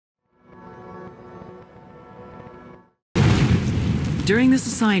During this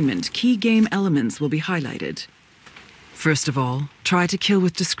assignment, key game elements will be highlighted. First of all, try to kill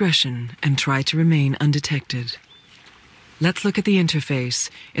with discretion and try to remain undetected. Let's look at the interface.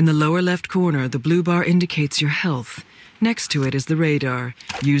 In the lower left corner, the blue bar indicates your health. Next to it is the radar.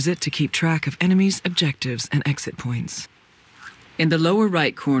 Use it to keep track of enemies, objectives, and exit points. In the lower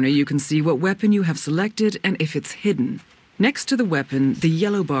right corner, you can see what weapon you have selected and if it's hidden. Next to the weapon, the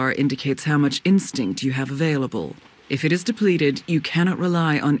yellow bar indicates how much instinct you have available. If it is depleted, you cannot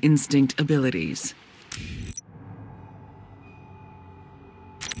rely on instinct abilities.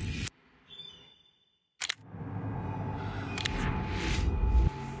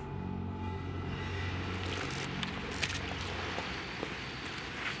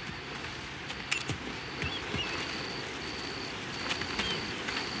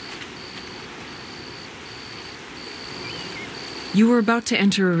 You are about to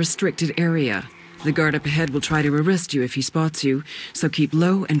enter a restricted area. The guard up ahead will try to arrest you if he spots you, so keep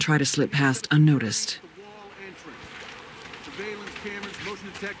low and try to slip past unnoticed. The wall entrance. Surveillance cameras,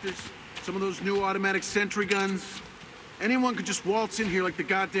 motion detectors, some of those new automatic sentry guns. Anyone could just waltz in here like the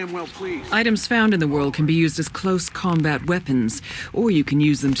goddamn well pleased. Items found in the world can be used as close combat weapons, or you can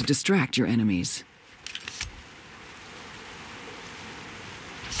use them to distract your enemies.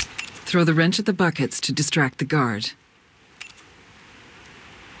 Throw the wrench at the buckets to distract the guard.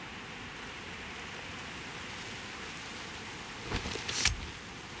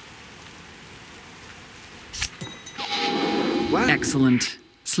 What? Excellent.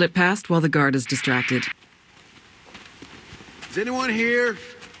 Slip past while the guard is distracted. Is anyone here?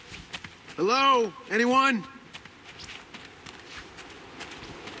 Hello? Anyone?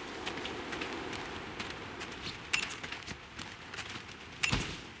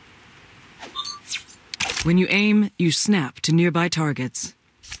 When you aim, you snap to nearby targets.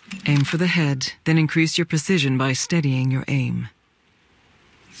 Aim for the head, then increase your precision by steadying your aim.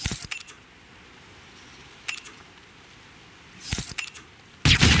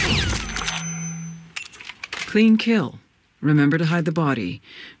 Clean kill. Remember to hide the body.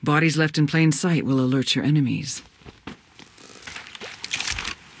 Bodies left in plain sight will alert your enemies.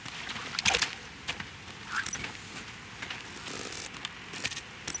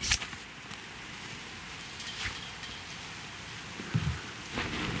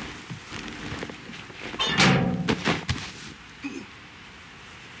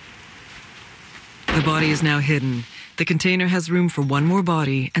 The body is now hidden. The container has room for one more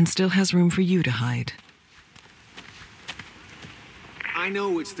body and still has room for you to hide. I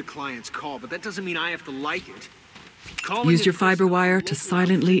know it's the client's call, but that doesn't mean I have to like it. Use your fiber wire to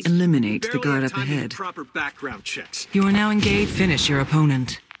silently eliminate the guard up ahead. Proper background checks. You are now engaged. Finish your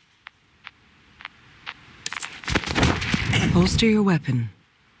opponent. Holster your weapon.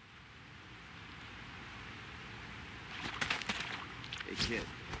 Hey kid,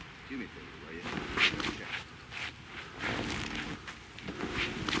 do me a favor, will you? Check.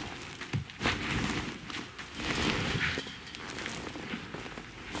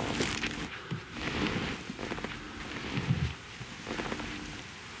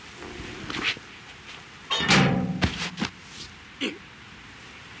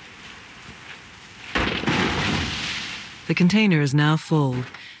 The container is now full.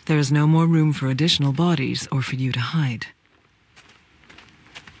 There is no more room for additional bodies or for you to hide.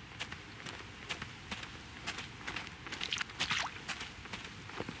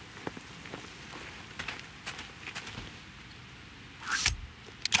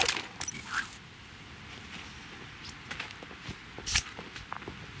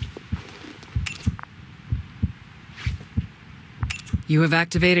 You have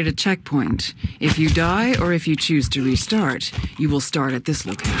activated a checkpoint. If you die or if you choose to restart, you will start at this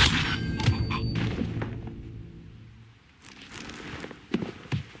location.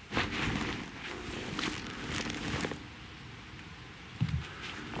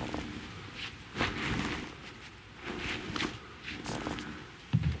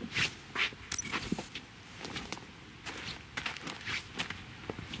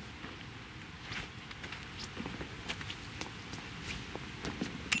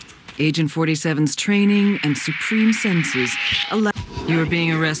 Agent 47's training and supreme senses allow... You are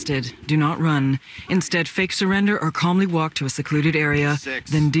being arrested. Do not run. Instead, fake surrender or calmly walk to a secluded area,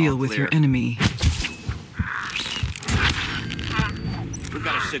 then deal with your enemy. We've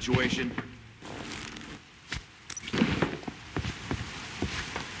got a situation.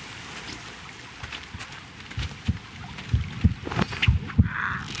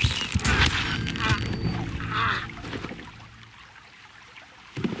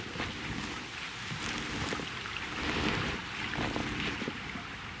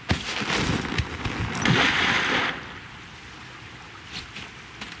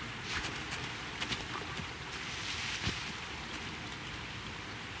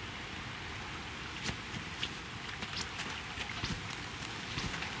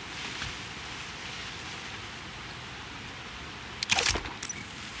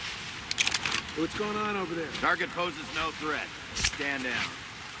 What's going on over there? Target poses no threat. Stand down.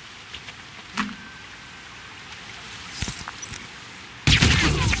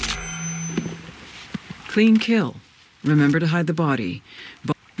 Clean kill. Remember to hide the body.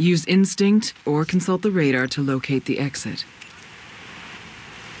 Use instinct or consult the radar to locate the exit.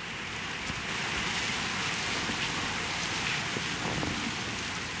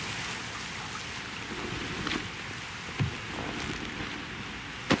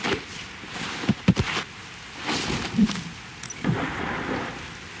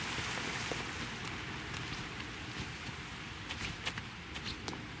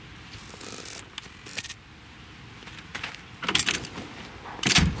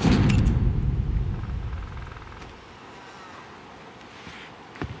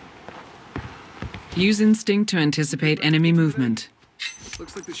 Use instinct to anticipate enemy movement.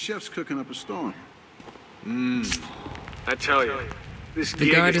 Looks like the chef's cooking up a storm. I tell you, this The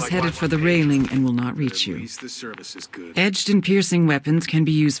gig guard is like headed watching for the paint. railing and will not reach At you. least the service is good. Edged and piercing weapons can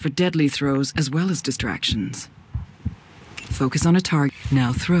be used for deadly throws as well as distractions. Focus on a target.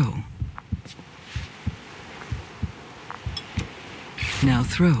 Now throw. Now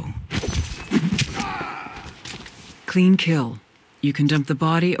throw. Clean kill. You can dump the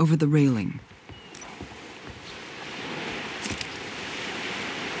body over the railing.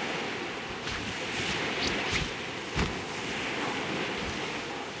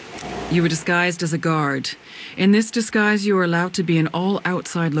 You were disguised as a guard. In this disguise, you are allowed to be in all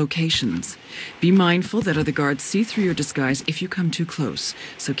outside locations. Be mindful that other guards see through your disguise if you come too close,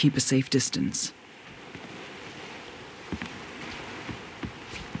 so keep a safe distance.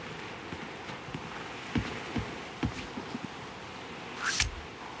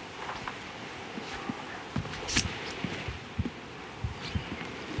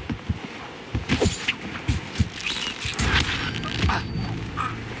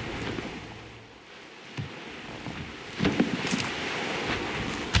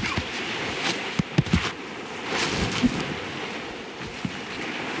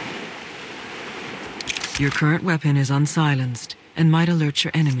 Your current weapon is unsilenced and might alert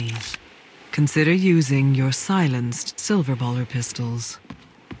your enemies. Consider using your silenced silver baller pistols.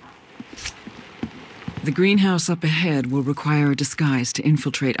 The greenhouse up ahead will require a disguise to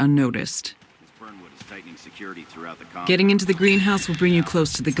infiltrate unnoticed. Burnwood is tightening security throughout the compound. Getting into the greenhouse will bring you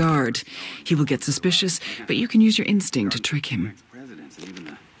close to the guard. He will get suspicious, but you can use your instinct to trick him. Ex-presidents and even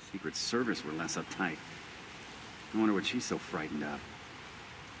the Secret Service were less uptight. I wonder what she's so frightened of.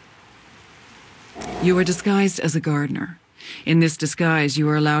 You are disguised as a gardener. In this disguise, you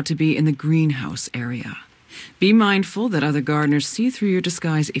are allowed to be in the greenhouse area. Be mindful that other gardeners see through your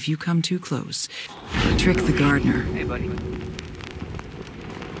disguise if you come too close. Trick the gardener. Hey, buddy.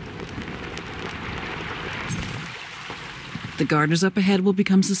 The gardeners up ahead will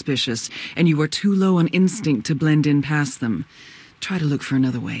become suspicious, and you are too low on instinct to blend in past them. Try to look for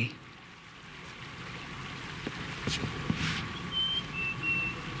another way.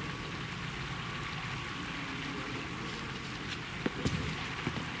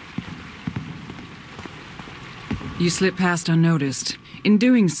 You slip past unnoticed. In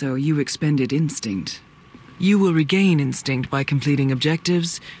doing so, you expended instinct. You will regain instinct by completing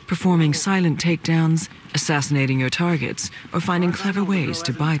objectives, performing silent takedowns, assassinating your targets, or finding clever ways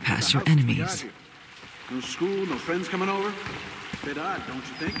to bypass your enemies. No school, no friends coming over? Bit odd, don't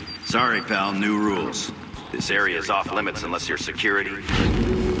you think? Sorry, pal, new rules. This area is off limits unless you're security.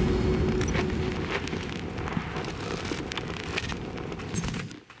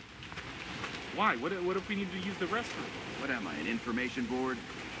 Why? What if we need to use the restroom? What am I, an information board?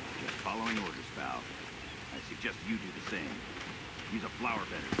 Just following orders, pal. I suggest you do the same. Use a flower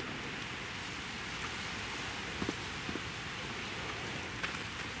bed or something.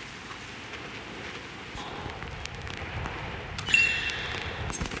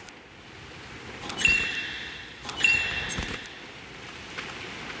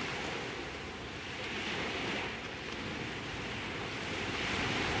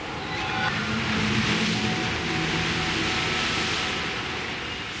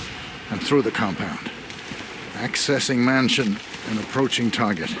 I'm through the compound. Accessing mansion and approaching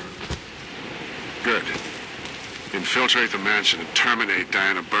target. Good. Infiltrate the mansion and terminate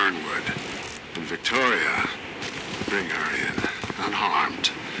Diana Burnwood. And Victoria, bring her in,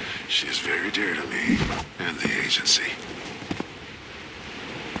 unharmed. She is very dear to me and the agency.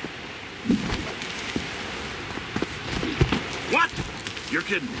 What? You're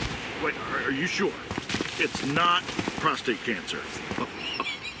kidding me. Wait, are you sure? It's not prostate cancer.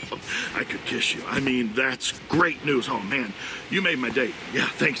 I could kiss you. I mean, that's great news. Oh, man, you made my day. Yeah,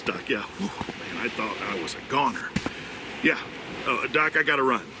 thanks, Doc. Yeah. Whew, man, I thought I was a goner. Yeah, Doc, I gotta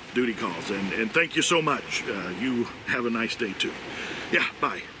run. Duty calls, and thank you so much. You have a nice day, too. Yeah,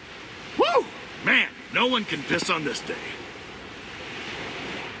 bye. Woo! Man, no one can piss on this day.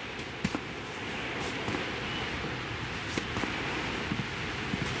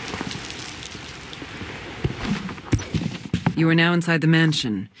 You are now inside the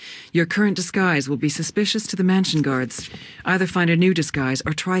mansion. Your current disguise will be suspicious to the mansion guards. Either find a new disguise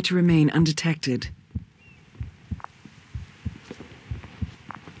or try to remain undetected.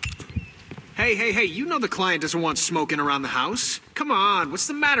 Hey, you know the client doesn't want smoking around the house. Come on, what's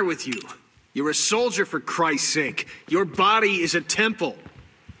the matter with you? You're a soldier, for Christ's sake. Your body is a temple.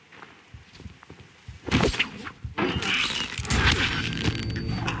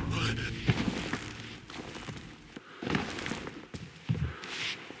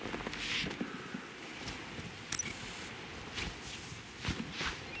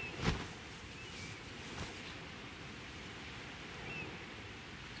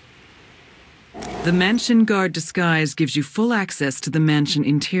 The mansion guard disguise gives you full access to the mansion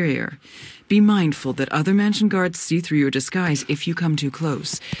interior. Be mindful that other mansion guards see through your disguise if you come too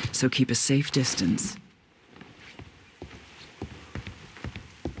close, so keep a safe distance.